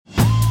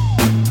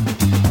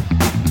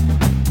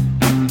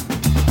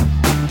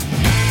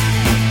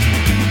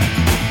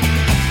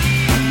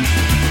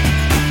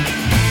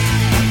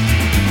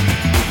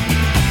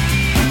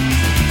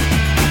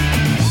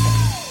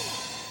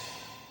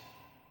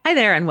Hi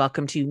there, and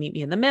welcome to Meet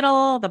Me in the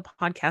Middle, the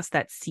podcast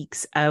that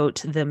seeks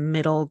out the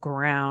middle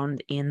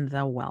ground in the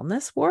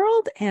wellness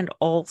world and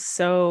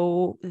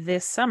also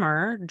this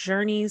summer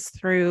journeys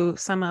through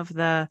some of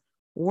the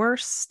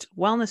worst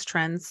wellness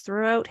trends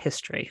throughout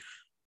history.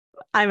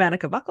 I'm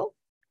Annika Buckle.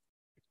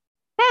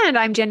 And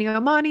I'm Jenny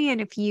Omani. And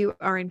if you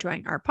are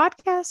enjoying our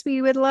podcast,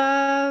 we would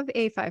love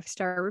a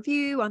 5-star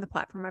review on the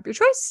platform of your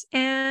choice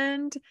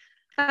and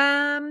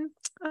a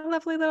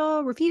lovely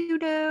little review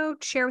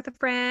note, share with a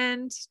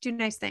friend, do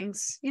nice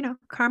things. You know,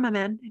 karma,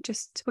 man. It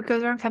just what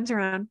goes around comes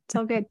around. It's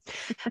all good.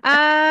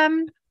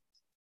 And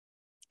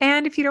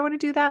if you don't want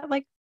to do that,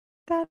 like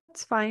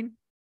that's fine.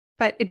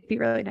 But it'd be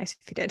really nice if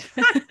you did.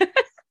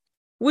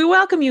 We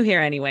welcome you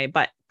here anyway,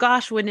 but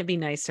gosh, wouldn't it be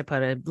nice to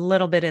put a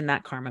little bit in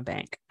that karma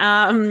bank?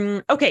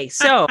 Okay,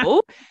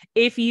 so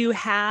if you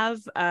have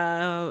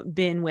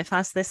been with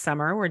us this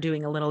summer, we're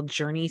doing a little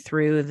journey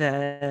through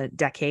the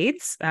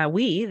decades.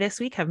 We, this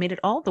week, have made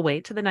it all the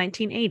way to the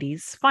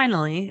 1980s.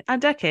 Finally, a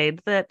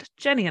decade that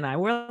Jenny and I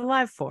were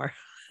alive for.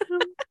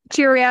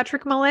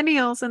 Geriatric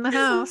millennials in the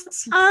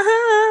house.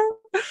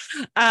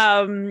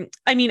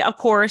 I mean, of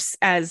course,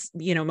 as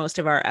you know, most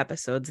of our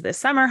episodes this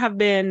summer have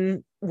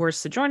been, we're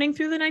sojourning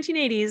through the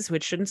 1980s,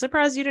 which shouldn't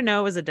surprise you to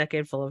know is a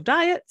decade full of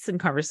diets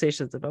and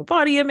conversations about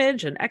body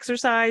image and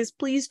exercise.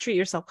 Please treat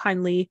yourself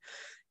kindly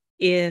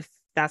if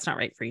that's not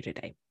right for you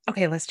today.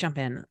 Okay, let's jump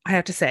in. I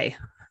have to say,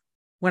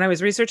 when I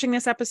was researching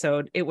this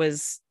episode, it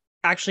was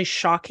actually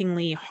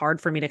shockingly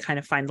hard for me to kind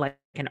of find like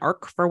an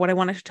arc for what I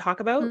wanted to talk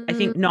about. I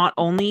think not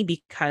only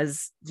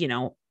because, you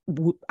know,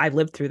 I've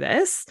lived through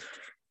this,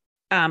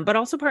 but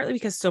also partly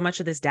because so much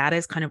of this data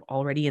is kind of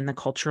already in the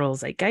cultural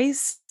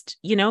zeitgeist.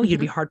 You know, you'd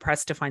be hard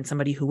pressed to find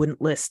somebody who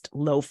wouldn't list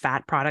low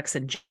fat products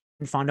and Jane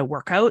Fonda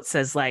workouts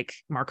as like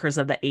markers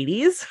of the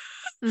 80s.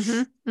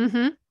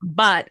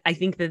 But I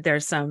think that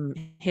there's some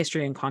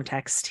history and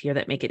context here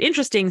that make it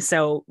interesting.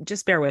 So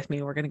just bear with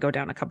me. We're going to go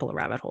down a couple of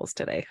rabbit holes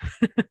today.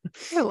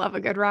 I love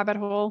a good rabbit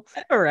hole.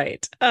 All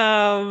right.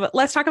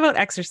 Let's talk about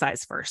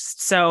exercise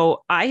first.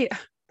 So I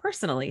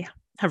personally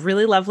have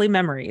really lovely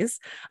memories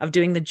of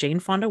doing the Jane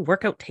Fonda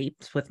workout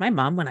tapes with my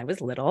mom when I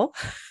was little.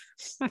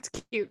 That's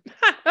cute.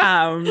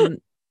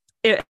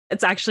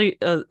 It's actually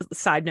a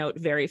side note,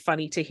 very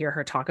funny to hear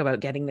her talk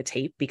about getting the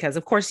tape because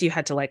of course you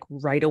had to like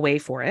write away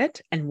for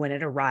it. And when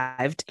it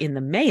arrived in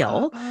the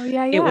mail,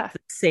 it was the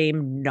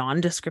same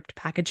nondescript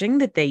packaging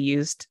that they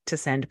used to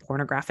send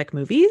pornographic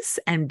movies.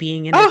 And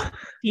being in a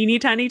teeny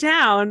tiny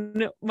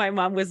town, my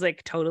mom was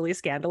like totally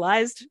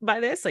scandalized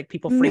by this, like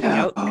people freaking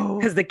out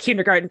because the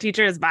kindergarten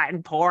teacher is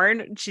buying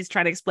porn. She's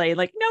trying to explain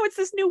like, no, it's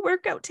this new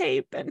workout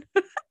tape. And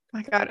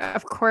my God,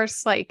 of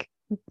course, like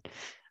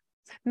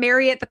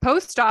Mary at the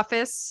post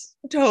office.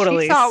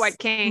 Totally. She saw what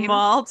came.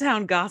 Small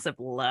town gossip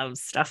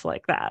loves stuff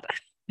like that.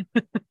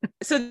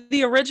 So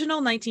the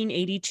original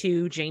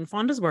 1982 Jane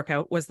Fonda's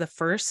workout was the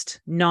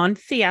first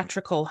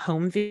non-theatrical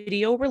home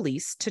video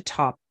release to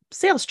top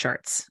sales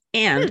charts.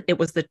 And it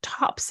was the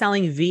top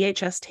selling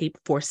VHS tape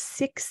for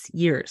 6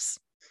 years.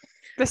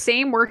 The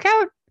same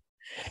workout?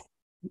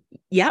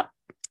 Yep.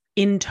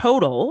 In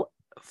total,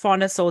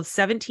 Fonda sold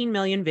 17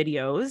 million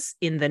videos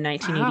in the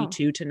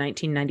 1982 to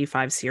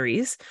 1995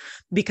 series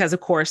because, of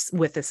course,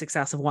 with the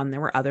success of one, there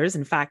were others.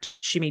 In fact,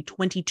 she made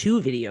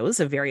 22 videos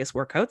of various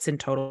workouts in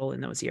total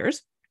in those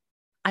years.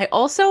 I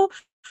also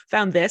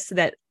found this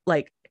that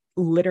like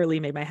literally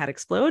made my head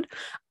explode.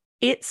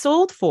 It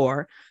sold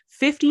for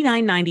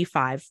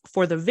 $59.95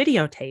 for the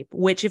videotape,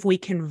 which if we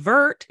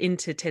convert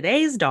into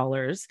today's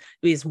dollars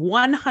is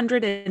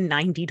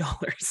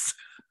 $190.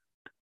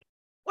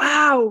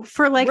 Wow,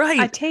 for like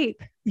a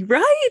tape.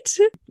 Right.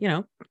 You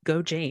know,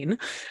 go Jane.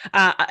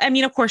 I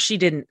mean, of course, she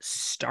didn't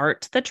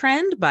start the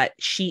trend, but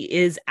she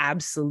is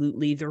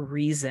absolutely the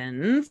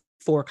reason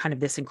for kind of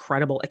this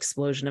incredible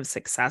explosion of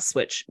success,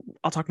 which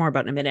I'll talk more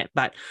about in a minute.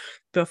 But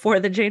before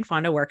the Jane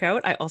Fonda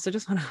workout, I also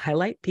just want to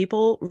highlight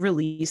people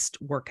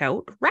released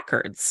workout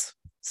records.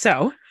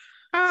 So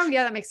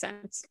yeah, that makes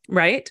sense.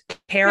 Right.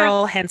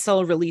 Carol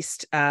Hensel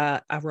released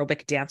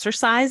aerobic dancer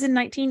size in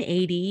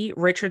 1980.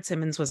 Richard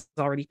Simmons was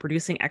already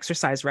producing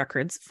exercise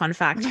records. Fun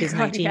fact, his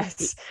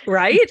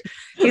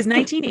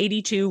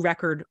 1982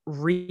 record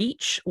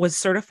Reach was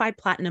certified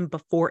platinum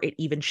before it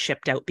even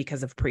shipped out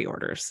because of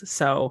pre-orders.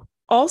 So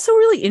also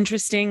really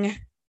interesting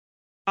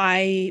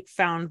I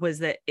found was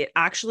that it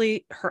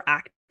actually, her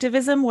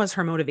activism was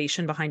her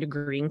motivation behind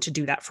agreeing to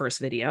do that first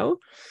video.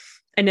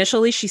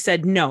 Initially, she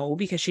said no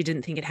because she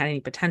didn't think it had any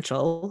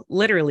potential,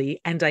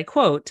 literally, and I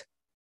quote,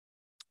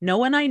 "No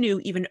one I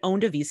knew even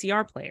owned a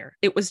VCR player.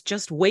 It was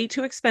just way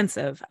too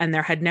expensive, and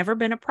there had never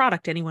been a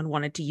product anyone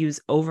wanted to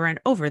use over and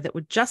over that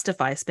would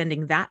justify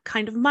spending that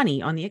kind of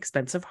money on the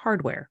expensive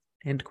hardware,"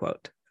 end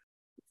quote.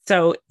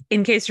 So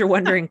in case you're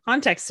wondering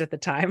context at the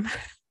time,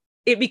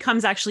 it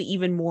becomes actually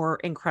even more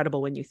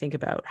incredible when you think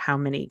about how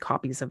many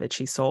copies of it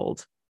she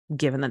sold,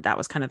 given that that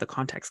was kind of the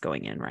context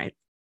going in, right?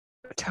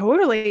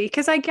 Totally.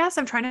 Because I guess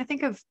I'm trying to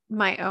think of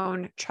my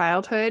own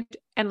childhood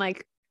and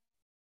like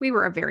we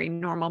were a very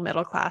normal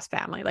middle class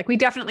family. Like we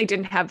definitely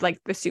didn't have like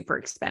the super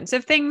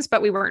expensive things,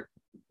 but we weren't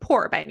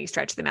poor by any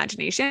stretch of the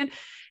imagination.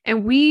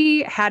 And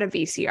we had a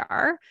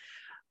VCR,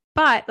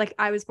 but like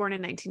I was born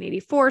in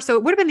 1984. So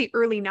it would have been the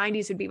early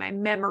 90s would be my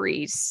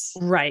memories.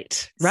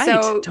 Right.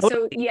 So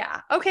Totally.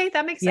 yeah. Okay.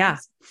 That makes Yeah.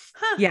 sense.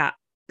 Huh. Yeah.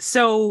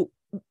 So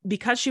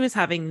because she was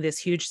having this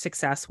huge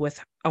success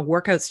with a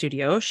workout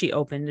studio, she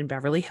opened in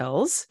Beverly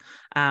Hills.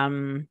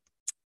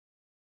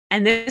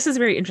 And this is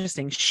very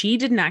interesting. She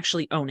didn't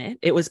actually own it.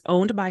 It was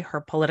owned by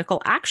her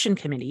political action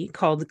committee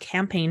called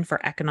Campaign for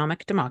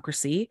Economic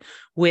Democracy,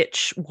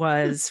 which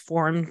was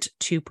formed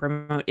to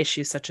promote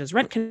issues such as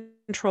rent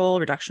control,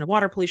 reduction of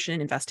water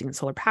pollution, investing in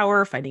solar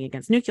power, fighting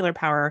against nuclear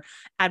power,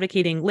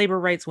 advocating labor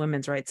rights,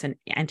 women's rights, and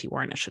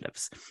anti-war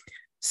initiatives.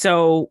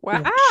 So,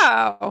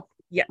 wow.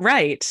 Yeah,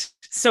 right.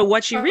 So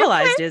what she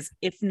realized is,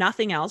 if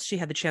nothing else, she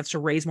had the chance to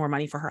raise more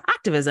money for her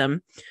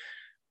activism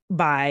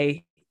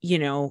by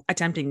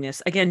attempting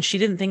this. Again, she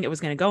didn't think it was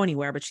going to go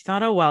anywhere, but she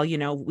thought, oh, well,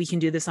 we can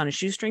do this on a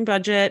shoestring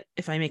budget.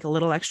 If I make a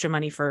little extra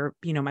money for,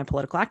 my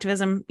political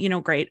activism,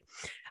 great.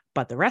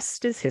 But the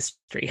rest is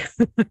history.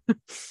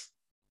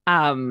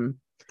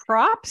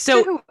 Props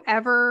to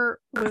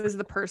whoever was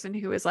the person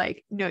who was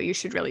like, no, you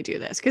should really do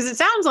this. Because it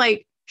sounds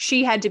like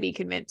she had to be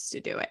convinced to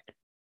do it.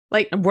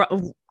 Like,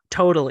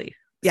 totally.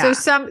 Yeah.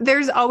 So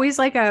there's always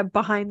like a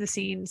behind the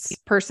scenes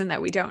person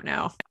that we don't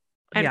know.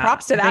 And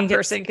props to that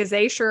person because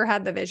they sure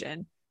had the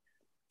vision.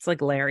 It's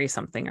like Larry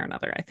something or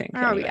another, I think.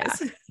 Oh,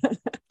 anyways. Yeah.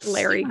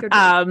 Larry. Good.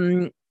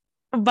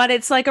 But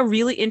it's like a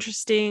really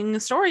interesting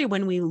story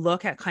when we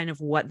look at kind of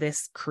what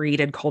this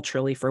created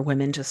culturally for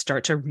women to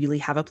start to really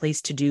have a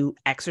place to do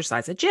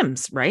exercise at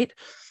gyms, right?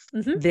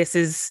 Mm-hmm. This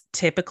is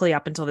typically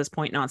up until this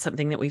point not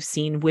something that we've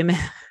seen women,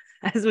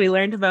 as we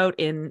learned about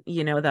in,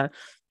 the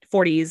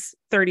 40s,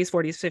 30s,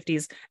 40s,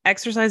 50s.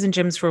 Exercise in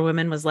gyms for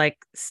women was like,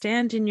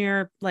 stand in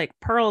your like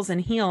pearls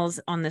and heels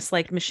on this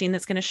like machine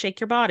that's going to shake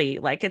your body.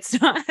 Like, it's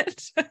not.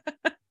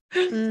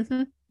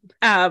 Mm-hmm.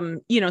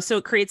 So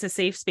it creates a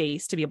safe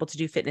space to be able to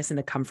do fitness in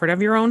the comfort of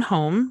your own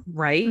home,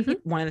 right?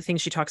 Mm-hmm. One of the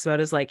things she talks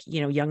about is like,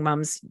 young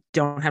moms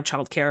don't have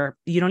childcare.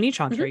 You don't need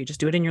childcare. Mm-hmm. You just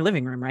do it in your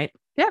living room, right?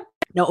 Yeah.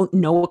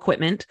 No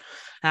equipment,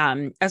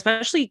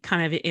 especially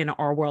kind of in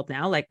our world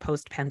now, like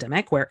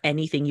post-pandemic, where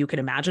anything you can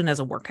imagine as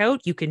a workout,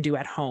 you can do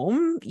at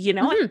home,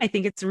 Mm-hmm. I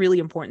think it's really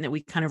important that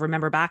we kind of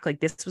remember back, like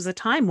this was a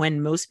time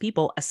when most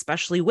people,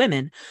 especially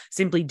women,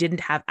 simply didn't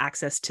have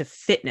access to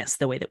fitness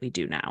the way that we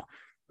do now.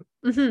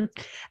 Mm-hmm.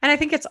 And I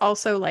think it's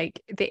also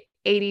like the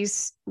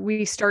 80s,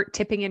 we start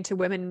tipping into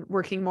women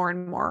working more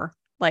and more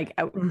like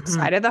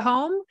outside mm-hmm. of the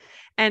home.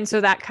 And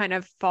so that kind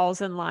of falls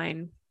in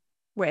line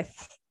with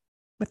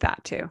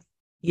that too.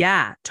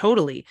 Yeah,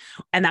 totally.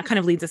 And that kind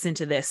of leads us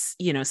into this,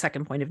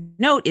 second point of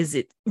note is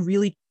it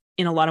really,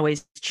 in a lot of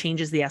ways,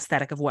 changes the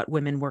aesthetic of what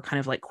women were kind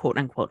of like, quote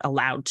unquote,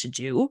 allowed to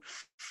do.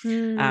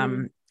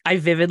 I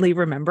vividly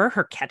remember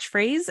her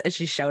catchphrase as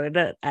she shouted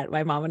it at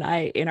my mom and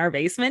I in our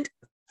basement,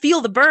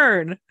 "Feel the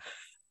burn."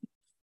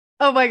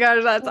 Oh my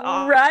gosh, that's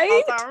awesome.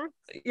 Right?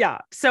 Yeah.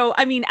 So,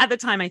 I mean, at the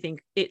time, I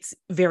think it's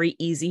very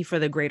easy for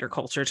the greater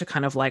culture to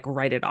kind of like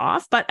write it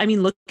off. But I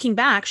mean, looking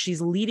back, she's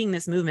leading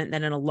this movement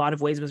that in a lot of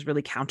ways was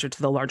really counter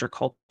to the larger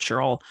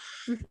cultural,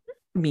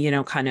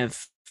 kind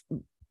of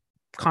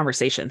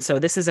conversation. So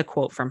this is a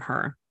quote from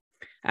her.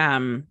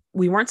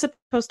 "We weren't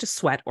supposed to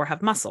sweat or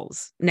have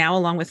muscles. Now,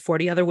 along with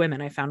 40 other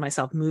women, I found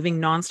myself moving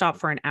nonstop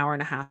for an hour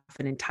and a half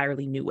in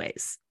entirely new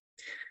ways."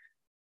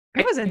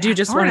 I do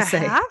just want to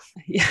say,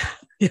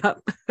 yeah,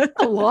 that's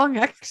a long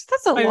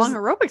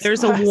aerobics.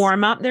 There's class. A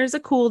warm up. There's a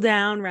cool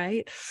down,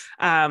 right?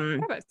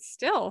 But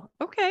still,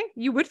 okay,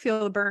 you would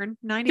feel the burn.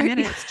 90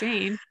 minutes,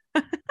 Jane.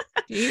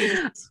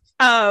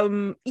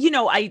 I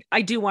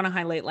do want to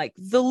highlight like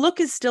the look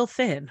is still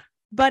thin,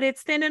 but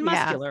it's thin and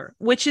muscular,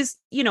 which is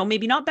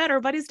maybe not better,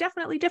 but is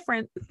definitely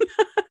different.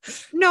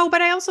 No,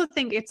 but I also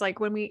think it's like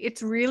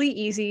it's really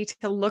easy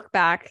to look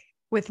back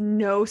with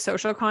no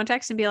social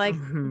context and be like,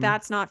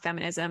 that's not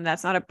feminism.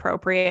 That's not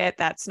appropriate.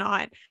 That's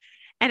not.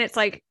 And it's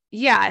like,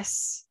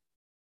 yes.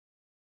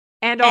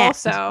 And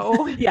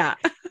also, yeah.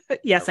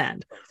 Yes.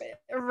 And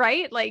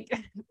right. Like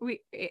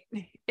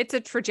it's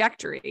a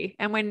trajectory.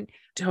 And when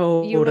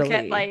you look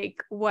at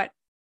like what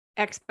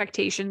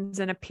expectations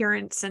and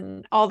appearance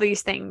and all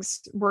these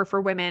things were for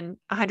women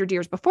 100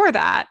 years before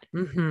that.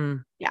 Mm-hmm.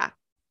 Yeah.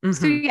 Mm-hmm.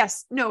 So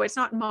yes, no, it's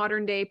not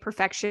modern day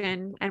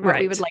perfection and what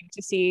we would like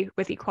to see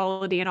with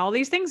equality and all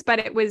these things, but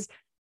it was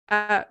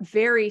a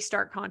very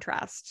stark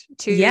contrast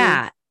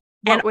to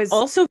what was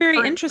also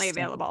very interesting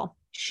available.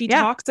 She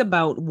talks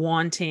about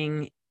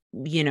wanting,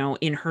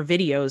 in her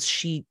videos,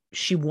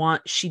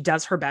 she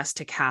does her best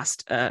to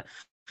cast a,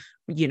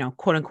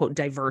 quote unquote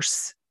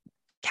diverse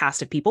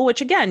cast of people,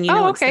 which again,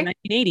 it's the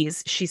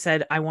 1980s. She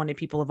said, I wanted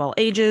people of all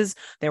ages.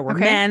 There were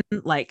men,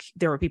 like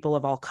there were people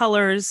of all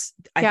colors.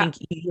 I think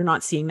you're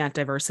not seeing that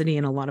diversity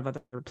in a lot of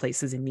other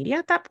places in media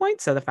at that point.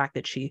 So the fact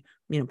that she,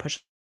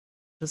 pushes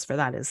for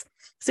that is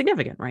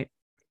significant, right?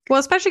 Well,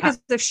 especially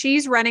because if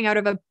she's running out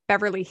of a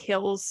Beverly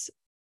Hills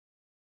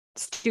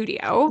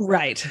studio,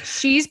 right,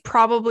 she's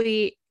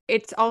probably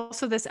it's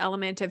also this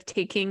element of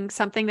taking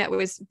something that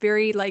was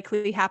very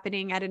likely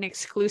happening at an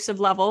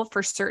exclusive level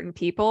for certain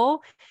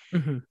people,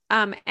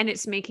 and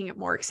it's making it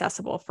more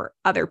accessible for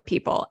other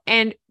people.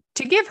 And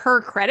to give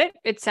her credit,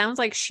 it sounds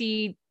like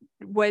she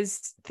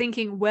was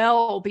thinking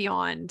well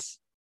beyond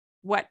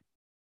what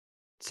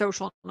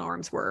social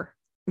norms were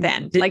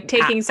then, like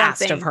taking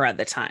something asked of her at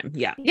the time.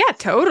 Yeah. Yeah,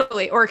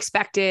 totally. Or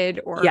expected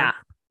or yeah.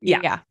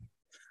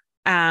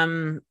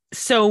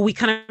 So we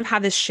kind of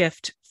have this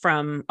shift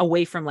from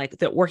away from like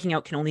that working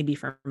out can only be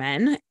for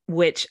men,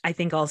 which I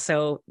think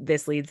also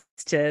this leads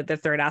to the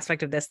third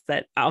aspect of this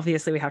that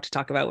obviously we have to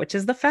talk about, which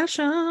is the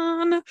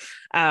fashion.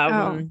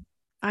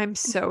 I'm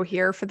so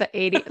here for the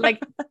 80s.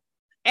 Like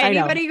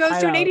anybody goes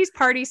to an 80s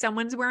party,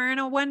 someone's wearing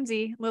a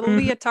onesie, little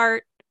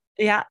leotard.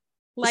 Yeah.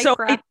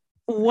 Lycra. So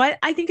what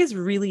I think is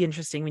really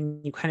interesting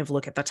when you kind of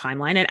look at the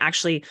timeline, and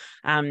actually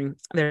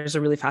there's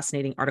a really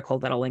fascinating article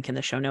that I'll link in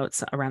the show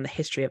notes around the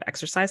history of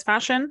exercise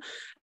fashion.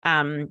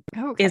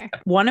 Is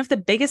one of the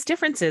biggest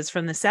differences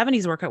from the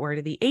 70s workout wear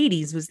to the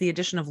 80s was the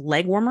addition of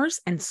leg warmers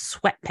and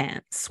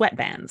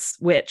sweatbands,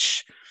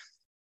 which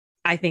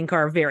I think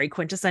are very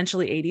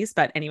quintessentially 80s.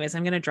 But anyways,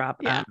 I'm going to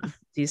drop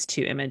these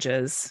two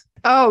images.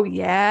 Oh,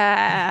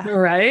 yeah.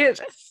 Right.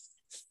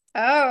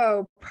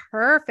 Oh,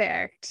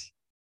 perfect.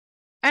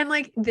 And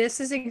like,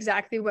 this is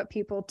exactly what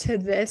people to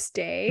this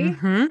day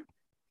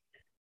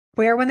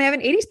wear when they have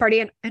an 80s party.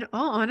 And in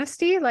all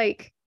honesty,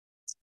 like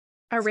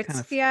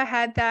Aritzia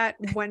had that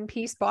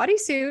one-piece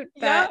bodysuit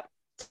that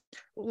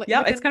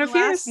it's kind of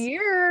last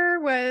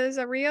year was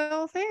a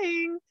real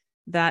thing.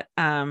 That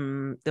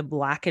the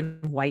black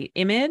and white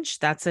image,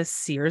 that's a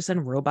Sears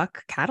and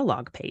Roebuck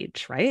catalog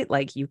page, right?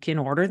 Like you can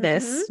order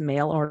this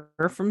mail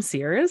order from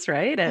Sears,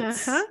 right?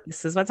 It's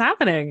this is what's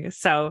happening.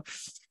 So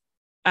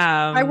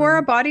I wore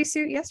a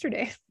bodysuit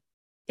yesterday.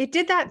 It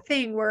did that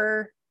thing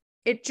where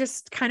it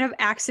just kind of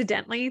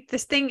accidentally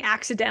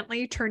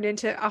turned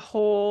into a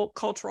whole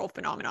cultural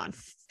phenomenon.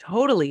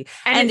 Totally.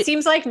 And it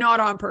seems like not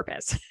on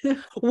purpose.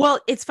 Well,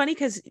 it's funny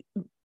because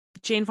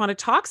Jane Fonda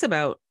talks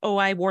about,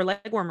 I wore leg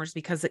warmers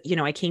because,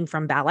 I came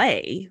from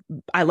ballet.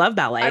 I love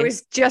ballet. I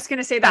was just going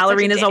to say that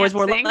ballerinas always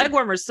wore leg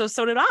warmers.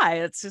 So did I.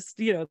 It's just,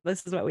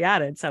 this is what we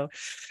added. So,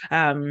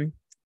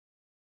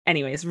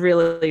 anyways,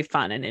 really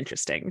fun and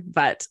interesting,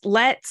 but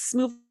let's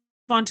move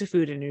on to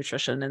food and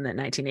nutrition in the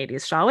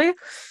 1980s, shall we?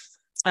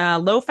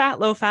 Low fat,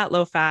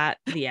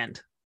 the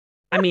end.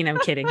 I mean, I'm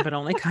kidding, but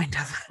only kind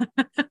of.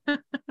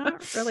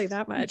 Not really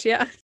that much.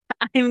 Yeah.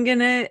 I'm going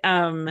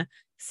to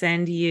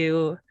send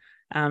you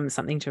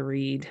something to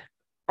read,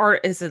 or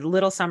is a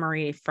little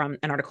summary from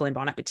an article in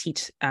Bon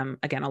Appetit.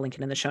 Again, I'll link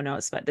it in the show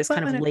notes, but this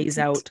kind of lays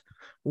out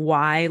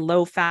why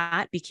low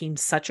fat became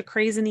such a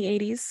craze in the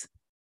 80s.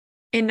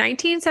 In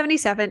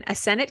 1977, a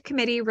Senate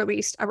committee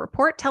released a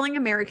report telling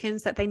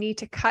Americans that they need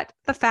to cut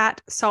the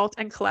fat, salt,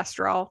 and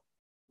cholesterol,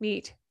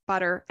 meat,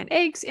 butter, and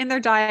eggs in their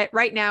diet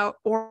right now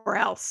or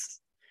else.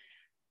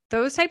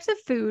 Those types of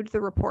food, the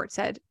report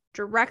said,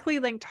 directly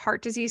linked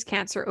heart disease,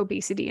 cancer,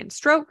 obesity, and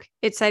stroke.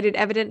 It cited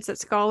evidence that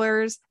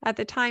scholars at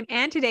the time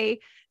and today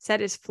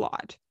said is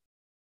flawed.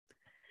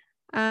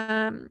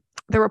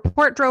 The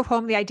report drove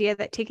home the idea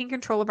that taking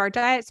control of our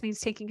diets means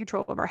taking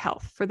control of our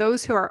health. For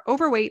those who are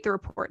overweight, the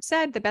report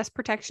said the best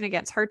protection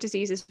against heart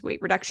disease is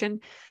weight reduction.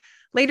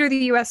 Later,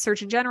 the U.S.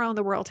 Surgeon General and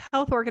the World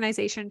Health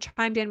Organization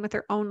chimed in with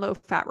their own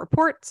low-fat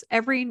reports.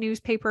 Every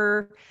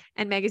newspaper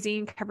and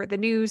magazine covered the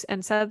news,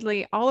 and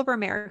suddenly, all over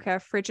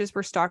America, fridges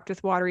were stocked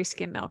with watery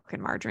skim milk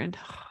and margarine.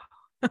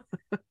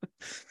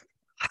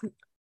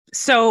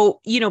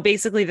 So,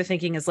 basically the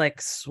thinking is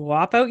like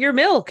swap out your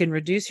milk and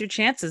reduce your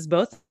chances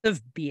both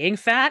of being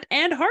fat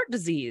and heart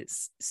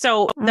disease.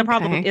 So the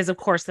problem is, of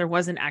course, there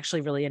wasn't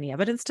actually really any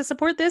evidence to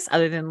support this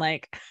other than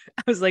I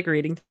was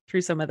reading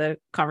through some of the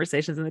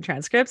conversations in the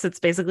transcripts.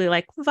 It's basically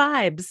like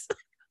vibes.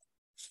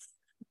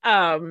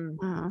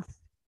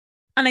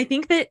 And I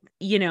think that,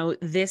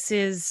 this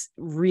is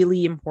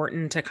really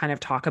important to kind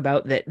of talk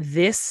about, that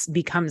this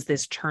becomes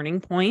this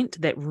turning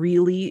point that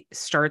really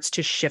starts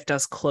to shift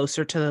us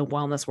closer to the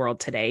wellness world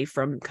today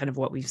from kind of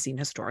what we've seen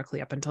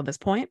historically up until this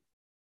point.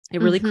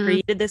 It really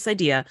created this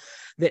idea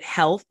that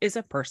health is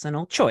a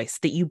personal choice,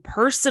 that you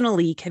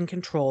personally can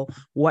control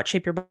what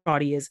shape your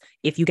body is,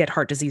 if you get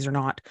heart disease or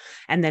not,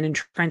 and then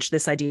entrench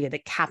this idea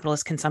that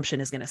capitalist consumption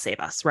is going to save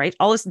us, right?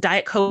 All this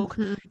Diet Coke,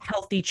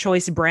 healthy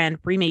choice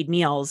brand, pre-made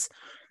meals,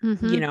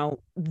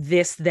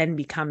 this then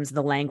becomes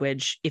the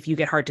language. If you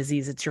get heart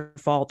disease, it's your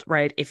fault,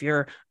 right? If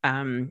you're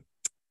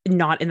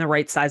not in the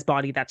right size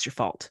body, that's your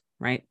fault,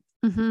 right?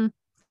 And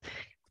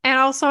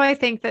also, I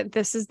think that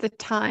this is the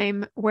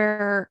time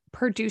where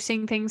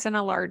producing things on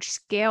a large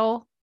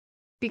scale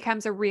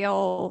becomes a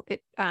real,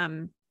 it's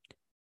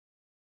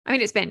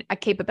been a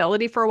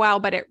capability for a while,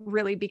 but it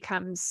really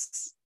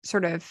becomes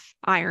sort of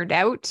ironed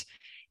out.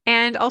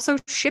 And also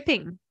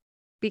shipping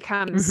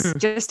becomes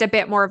just a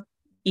bit more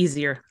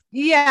easier.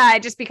 Yeah,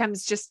 it just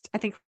becomes I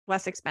think,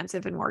 less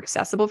expensive and more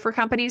accessible for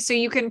companies. So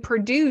you can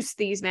produce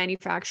these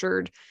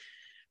manufactured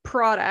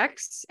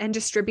products and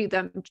distribute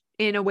them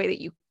in a way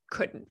that you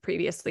couldn't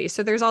previously.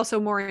 So there's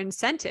also more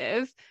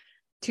incentive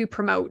to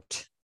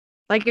promote.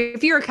 Like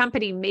if you're a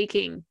company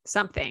making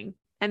something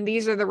and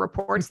these are the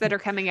reports that are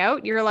coming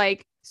out, you're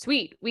like,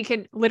 sweet, we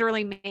can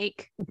literally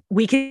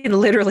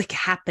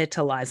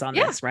capitalize on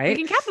this, right?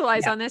 We can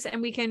capitalize on this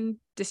and we can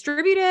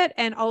distribute it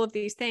and all of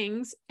these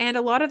things. And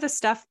a lot of the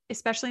stuff,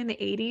 especially in the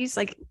 80s,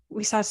 like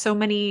we saw so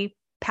many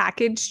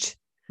packaged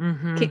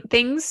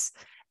things.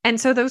 And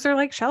so those are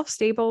like shelf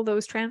stable,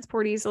 those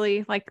transport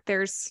easily. Like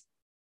there's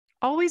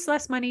always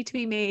less money to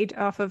be made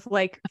off of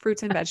like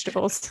fruits and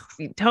vegetables.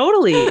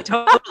 Totally.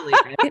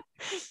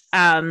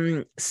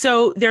 Right?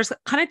 So there's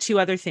kind of two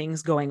other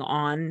things going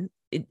on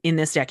in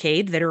this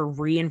decade that are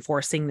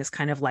reinforcing this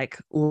kind of like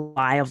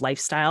lie of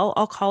lifestyle,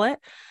 I'll call it.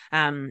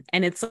 And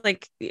it's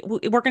like,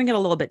 we're going to get a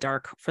little bit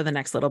dark for the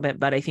next little bit,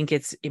 but I think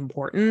it's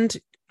important.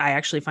 I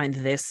actually find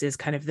this is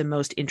kind of the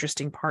most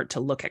interesting part to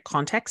look at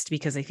context,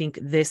 because I think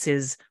this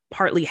is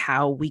partly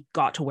how we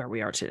got to where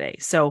we are today.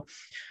 So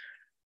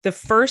the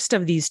first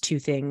of these two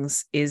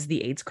things is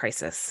the AIDS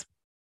crisis.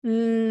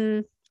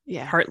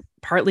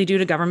 Partly due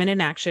to government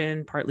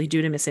inaction, partly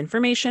due to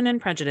misinformation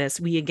and prejudice.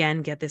 We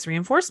again get this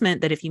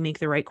reinforcement that if you make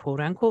the right quote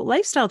unquote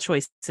lifestyle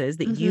choices,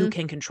 that you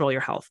can control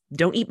your health.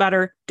 Don't eat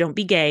butter, don't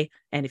be gay.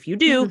 And if you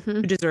do,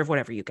 you deserve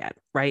whatever you get,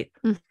 right?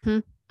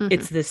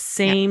 It's the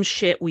same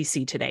shit we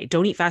see today.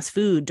 Don't eat fast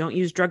food. Don't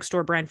use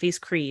drugstore brand face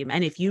cream.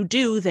 And if you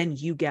do, then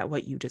you get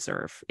what you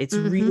deserve. It's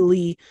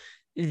really,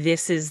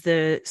 this is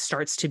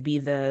starts to be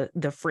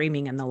the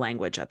framing and the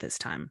language at this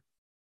time.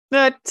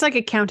 It's like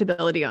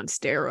accountability on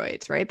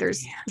steroids, right?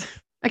 There's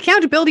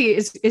accountability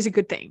is a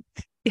good thing,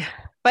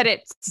 but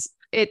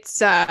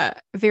it's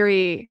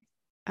very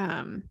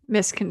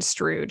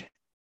misconstrued.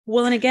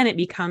 Well, and again, it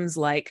becomes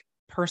like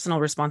personal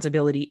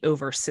responsibility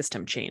over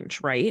system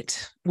change,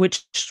 right?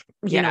 Which,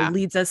 you know,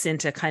 leads us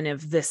into kind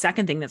of the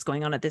second thing that's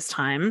going on at this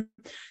time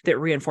that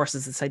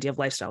reinforces this idea of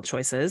lifestyle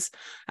choices.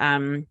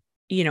 You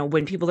know,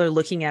 when people are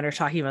looking at or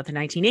talking about the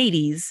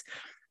 1980s,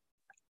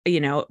 you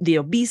know, the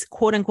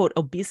quote unquote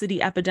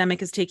obesity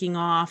epidemic is taking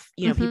off.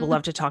 You know, people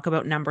love to talk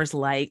about numbers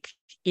like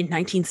in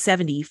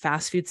 1970,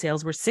 fast food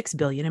sales were 6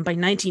 billion. And by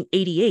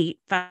 1988,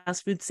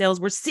 fast food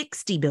sales were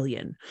 60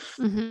 billion.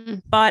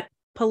 But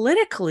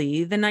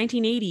politically, the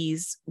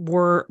 1980s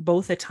were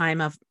both a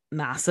time of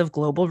massive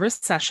global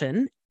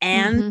recession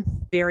and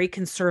very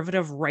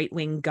conservative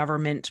right-wing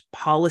government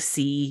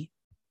policy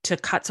to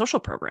cut social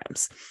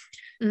programs.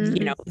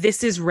 You know,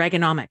 this is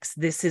Reaganomics.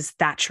 This is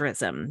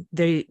Thatcherism.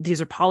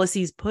 These are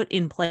policies put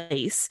in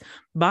place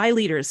by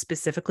leaders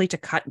specifically to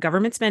cut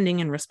government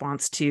spending in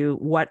response to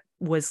what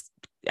was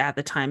at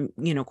the time,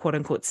 you know, quote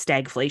unquote,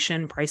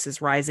 stagflation,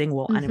 prices rising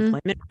while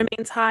unemployment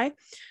remains high.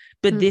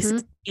 But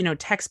this, you know,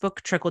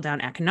 textbook trickle down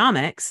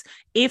economics.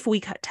 If we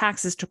cut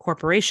taxes to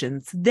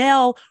corporations,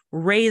 they'll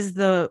raise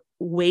the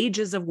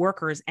wages of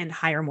workers and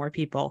hire more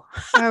people.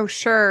 Oh,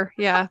 sure.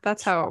 Yeah,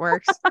 that's how it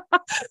works.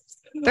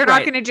 They're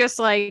not going to just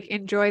like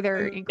enjoy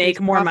their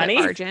make more money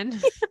margin.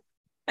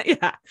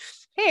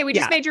 Hey, we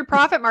just made your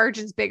profit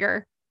margins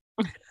bigger.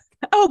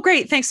 Oh,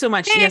 great. Thanks so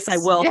much. Thanks. Yes, I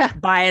will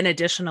buy an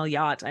additional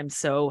yacht. I'm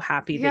so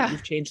happy that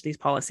you've changed these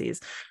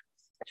policies.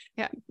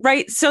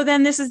 Right. So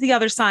then this is the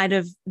other side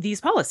of these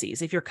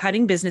policies. If you're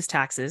cutting business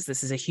taxes,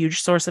 this is a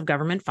huge source of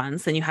government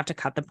funds, then you have to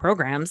cut the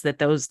programs that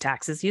those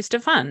taxes used to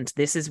fund.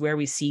 This is where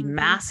we see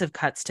massive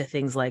cuts to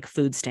things like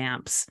food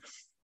stamps.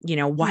 You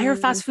know, why are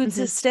fast food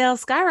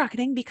sales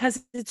skyrocketing?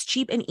 Because it's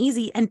cheap and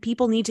easy and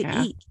people need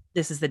to eat.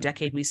 This is the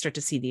decade we start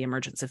to see the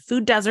emergence of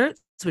food deserts,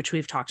 which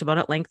we've talked about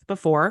at length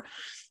before.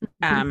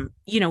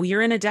 You know,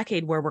 you're in a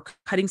decade where we're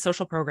cutting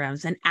social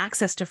programs and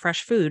access to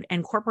fresh food,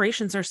 and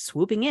corporations are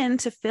swooping in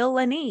to fill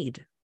a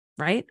need,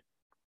 right?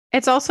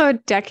 It's also a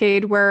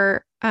decade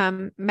where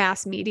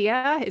mass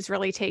media is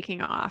really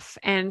taking off.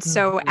 And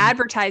so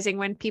advertising,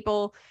 when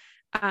people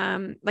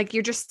like,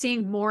 you're just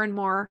seeing more and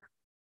more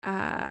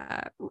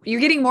you're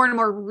getting more and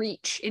more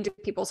reach into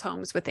people's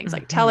homes with things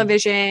like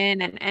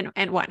television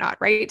and whatnot,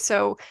 right?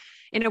 So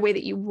in a way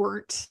that you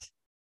weren't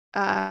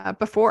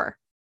before.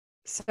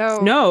 So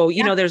no,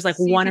 you know, there's like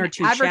one or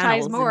two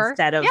channels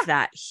instead of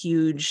that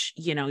huge,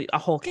 you know, a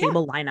whole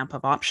cable lineup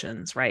of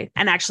options, right?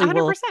 And actually,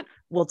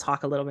 we'll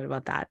talk a little bit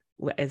about that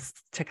as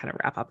to kind of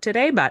wrap up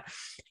today. But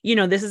you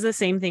know, this is the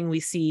same thing we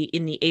see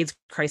in the AIDS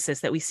crisis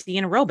that we see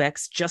in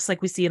aerobics, just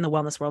like we see in the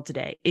wellness world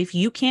today. If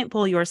you can't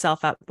pull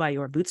yourself up by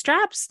your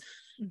bootstraps,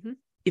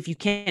 if you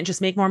can't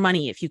just make more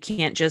money, if you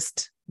can't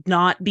just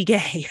not be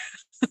gay,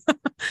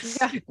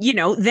 you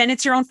know, then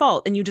it's your own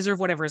fault and you deserve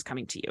whatever is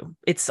coming to you.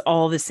 It's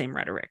all the same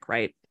rhetoric,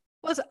 right?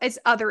 Well, it's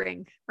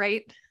othering,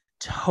 right?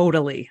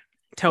 Totally.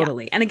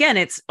 And again,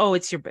 it's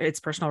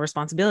personal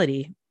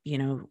responsibility. You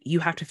know, you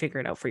have to figure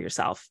it out for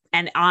yourself.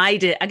 And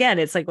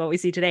it's like what we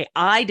see today.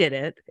 I did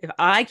it. If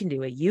I can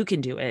do it, you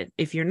can do it.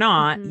 If you're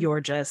not,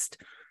 you're just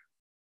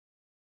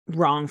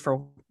wrong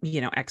for,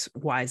 you know, X,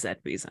 Y, Z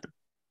reason.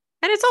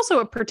 And it's also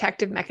a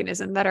protective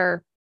mechanism that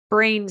our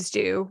brains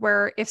do,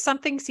 where if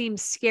something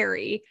seems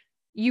scary,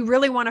 you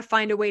really want to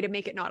find a way to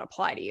make it not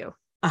apply to you.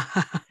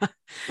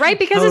 Right?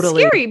 Because it's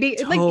scary.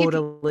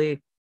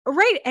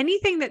 Right.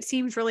 Anything that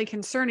seems really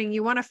concerning,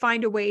 you want to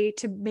find a way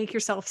to make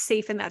yourself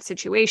safe in that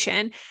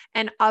situation.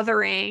 And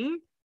othering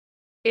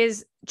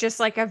is just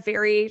like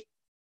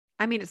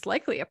it's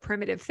likely a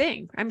primitive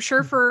thing. I'm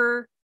sure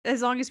for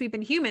as long as we've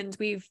been humans,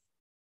 we've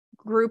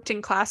grouped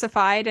and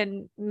classified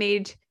and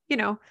made,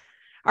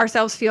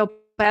 ourselves feel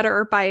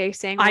better by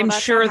saying, well, I'm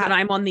that's sure not that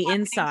I'm on the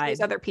happening to inside.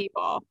 these other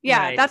people. Yeah.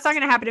 Right. That's not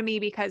going to happen to me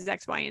because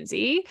X, Y, and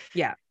Z.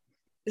 Yeah.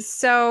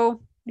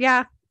 So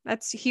yeah,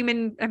 that's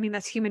human. I mean,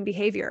 that's human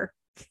behavior.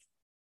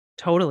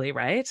 Totally.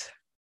 Right.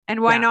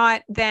 And why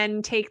not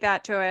then take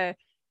that to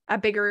a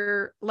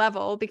bigger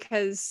level,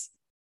 because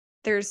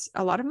there's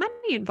a lot of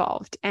money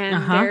involved,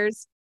 and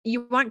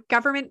you want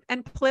government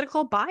and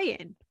political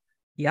buy-in.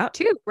 Yeah.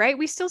 Too, right?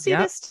 We still see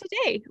this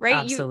today, right?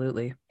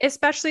 Absolutely.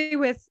 Especially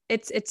with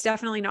it's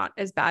definitely not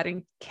as bad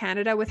in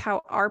Canada with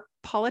how our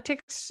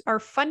politics are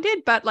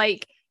funded, but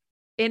like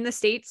in the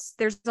States,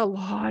 there's a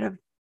lot of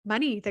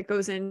money that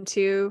goes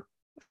into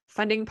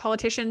funding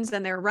politicians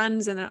and their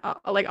runs and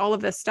like all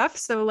of this stuff.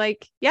 So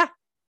like, yeah,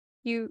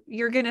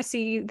 you're going to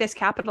see this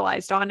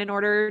capitalized on in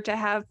order to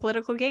have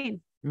political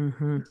gain.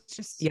 It's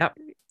just,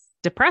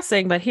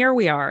 depressing, but here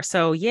we are.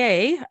 So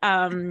yay.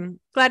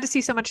 Glad to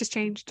see so much has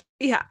changed.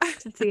 Yeah.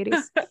 Since the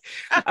 80s.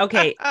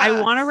 Okay. I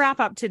want to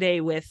wrap up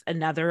today with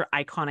another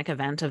iconic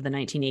event of the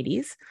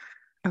 1980s.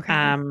 Okay.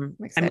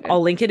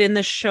 I'll link it in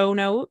the show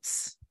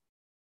notes.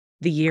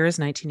 The year is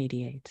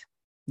 1988.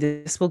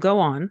 This will go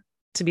on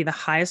to be the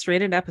highest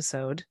rated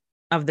episode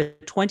of the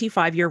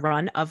 25-year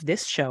run of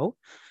this show.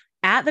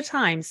 At the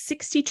time,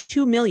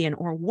 62 million,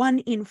 or 1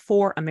 in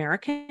 4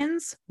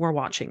 Americans, were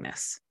watching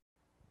this.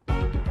 Let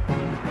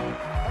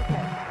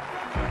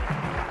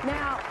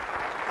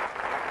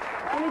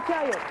me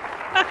tell you,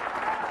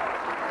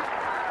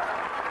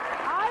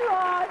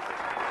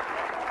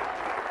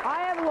 I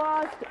have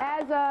lost,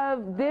 as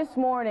of this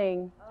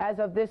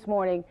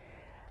morning,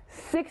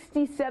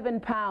 67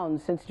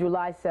 pounds since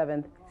July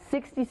 7th,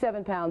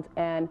 67 pounds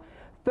and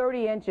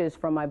 30 inches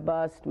from my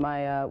bust,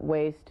 my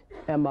waist,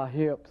 and my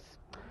hips.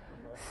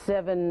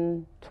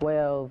 7,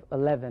 12,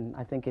 11,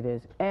 I think it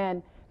is.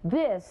 And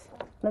this,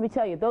 let me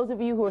tell you, those of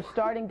you who are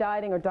starting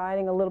dieting or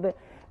dieting a little bit,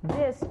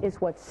 this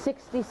is what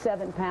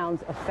 67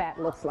 pounds of fat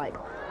looks like.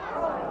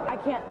 I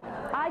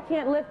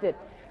can't lift it.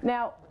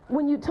 Now,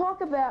 when you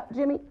talk about,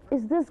 Jimmy,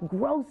 is this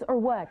gross or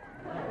what?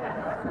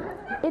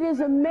 It is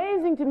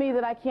amazing to me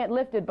that I can't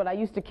lift it, but I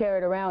used to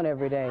carry it around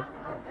every day.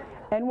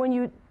 And when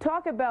you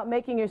talk about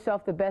making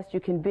yourself the best you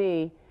can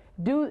be,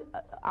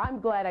 I'm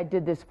glad I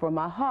did this for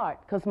my heart,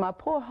 because my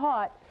poor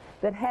heart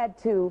that had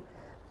to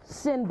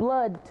send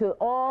blood to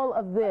all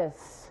of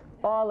this,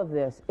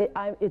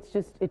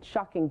 it's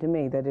shocking to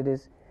me that it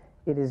is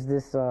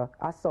this,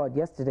 I saw it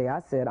yesterday,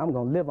 I said, I'm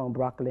going to live on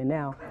broccoli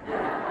now.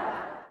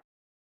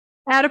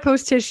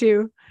 Adipose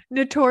tissue,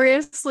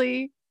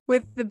 notoriously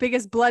with the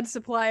biggest blood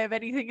supply of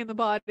anything in the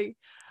body.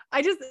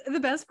 The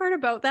best part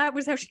about that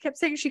was how she kept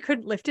saying she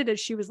couldn't lift it as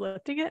she was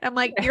lifting it. I'm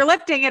like, you're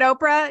lifting it,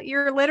 Oprah.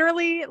 You're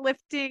literally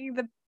lifting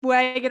the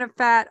wagon of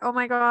fat. Oh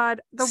my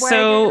God.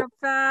 Wagon of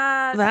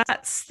fat.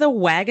 That's the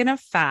wagon of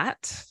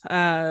fat.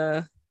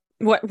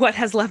 What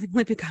has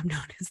lovingly become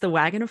known as the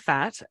Wagon of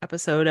Fat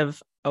episode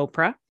of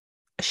Oprah.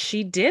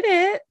 She did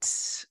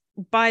it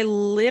by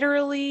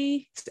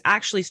literally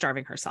actually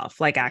starving herself.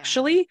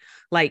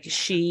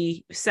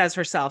 She says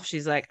herself,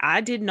 she's like,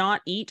 I did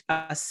not eat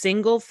a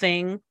single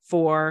thing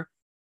for,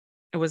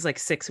 it was like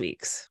 6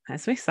 weeks,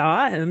 as we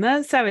saw in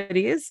the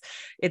 70s.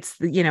 It's,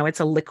 it's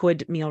a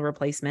liquid meal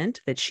replacement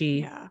that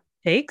she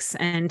takes,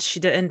 and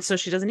so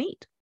she doesn't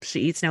eat.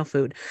 She eats no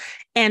food.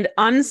 And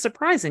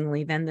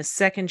unsurprisingly, then the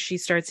second she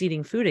starts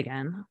eating food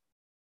again,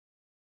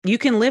 you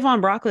can live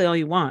on broccoli all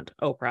you want,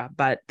 Oprah,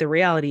 but the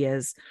reality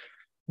is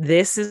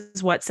this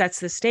is what sets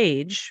the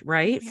stage,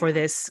 right? For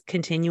this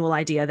continual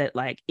idea that,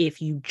 like,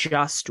 if you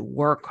just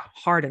work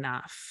hard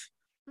enough,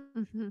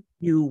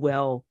 you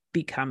will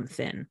become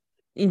thin.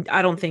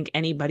 I don't think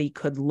anybody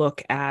could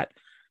look at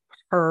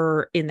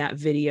her in that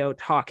video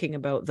talking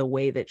about the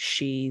way that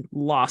she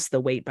lost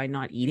the weight by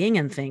not eating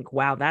and think,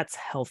 wow, that's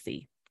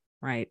healthy,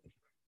 right?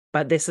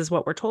 But this is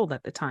what we're told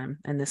at the time.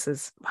 And this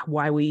is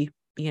why we,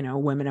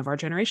 women of our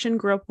generation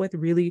grew up with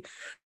really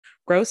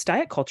gross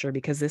diet culture,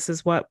 because this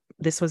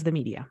was the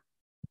media.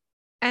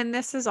 And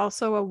this is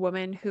also a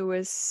woman who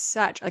was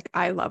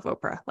I love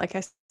Oprah. Like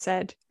I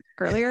said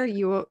earlier,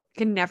 you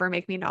can never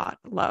make me not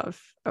love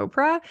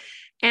Oprah.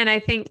 And I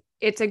think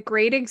it's a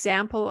great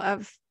example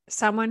of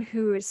someone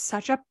who is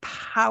such a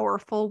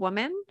powerful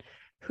woman,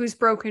 who's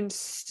broken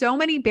so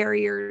many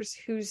barriers,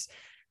 who's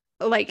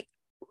like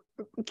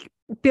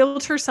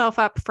built herself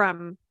up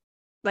from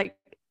like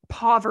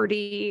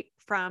poverty,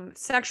 from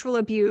sexual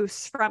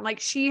abuse, from like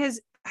she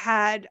has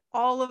had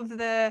all of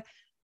the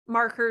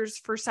markers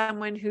for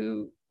someone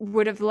who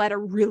would have led a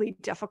really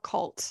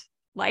difficult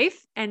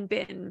life and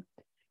been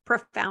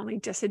profoundly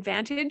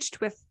disadvantaged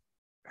with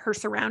her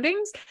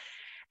surroundings.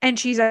 And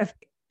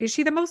is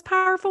she the most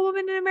powerful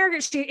woman in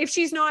America? If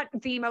she's not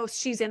the most,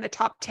 she's in the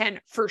top 10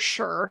 for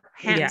sure.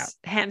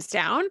 Hands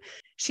down.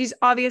 She's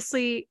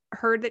obviously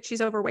heard that she's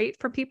overweight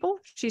from people.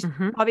 She's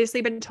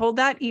obviously been told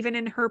that even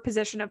in her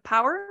position of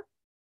power.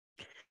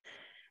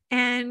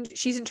 And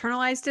she's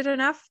internalized it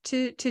enough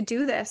to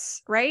do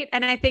this, right?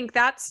 And I think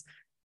that's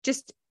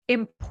just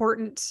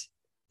important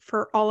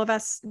for all of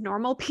us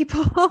normal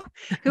people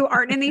who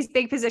aren't in these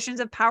big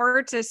positions of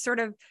power to sort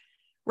of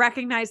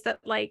recognize that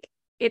like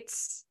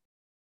it's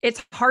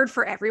hard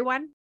for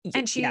everyone.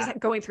 And she's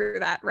going through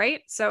that,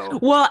 right? So,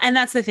 well, and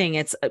that's the thing.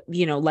 It's,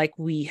 like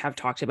we have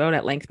talked about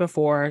at length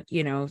before,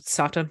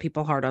 soft on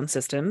people, hard on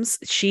systems.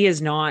 She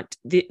is not,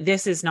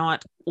 this is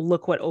not,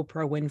 look what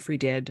Oprah Winfrey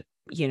did.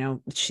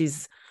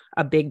 She's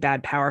a big,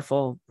 bad,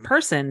 powerful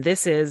person.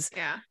 This is,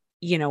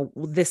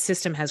 this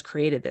system has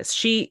created this.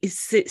 She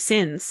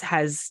since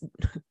has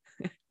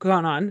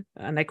gone on,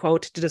 and I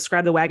quote, to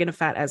describe the wagon of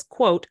fat as,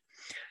 quote,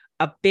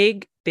 a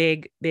big,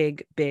 big,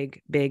 big,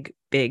 big, big,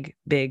 big,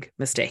 big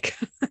mistake.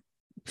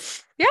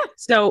 Yeah.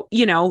 So,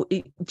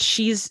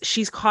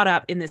 she's caught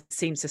up in the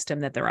same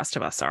system that the rest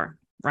of us are,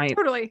 right?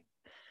 Totally.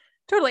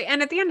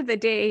 And at the end of the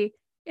day,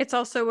 it's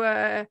also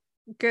a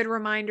good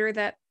reminder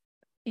that,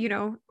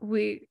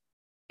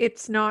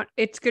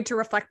 it's good to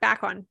reflect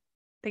back on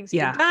things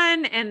you've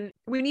done. And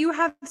when you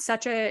have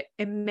such a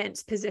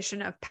immense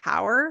position of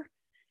power,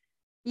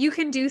 you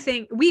can do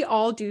things. We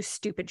all do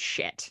stupid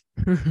shit,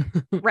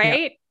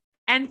 right?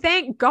 And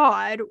thank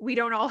God we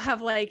don't all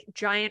have like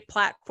giant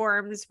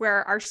platforms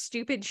where our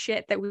stupid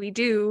shit that we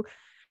do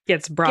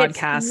gets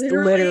broadcast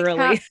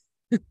literally.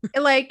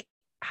 Like,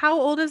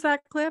 how old is that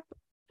clip?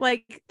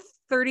 Like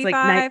 35,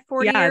 like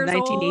 40 years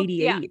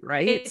 1988, old?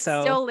 Right? It's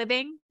still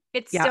living.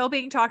 It's still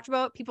being talked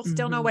about. People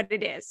still know what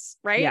it is,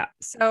 right? Yeah.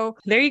 So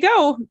there you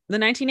go. The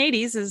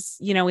 1980s is,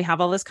 we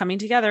have all this coming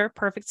together.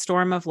 Perfect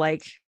storm of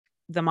like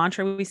the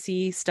mantra we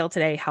see still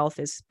today, health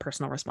is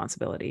personal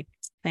responsibility.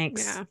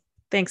 Thanks. Yeah.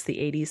 Thanks, the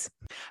 80s.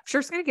 I'm sure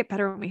it's going to get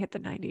better when we hit the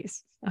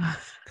 90s.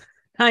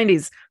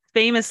 90s,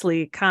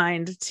 famously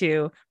kind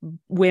to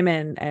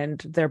women and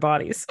their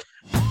bodies.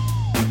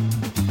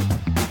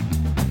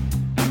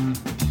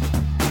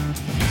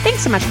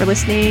 Thanks so much for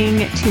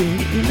listening to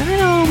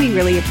Email. We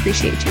really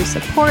appreciate your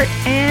support.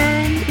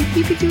 And if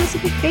you could do us a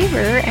big favor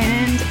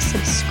and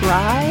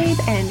subscribe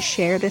and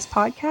share this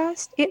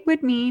podcast, it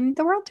would mean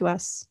the world to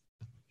us.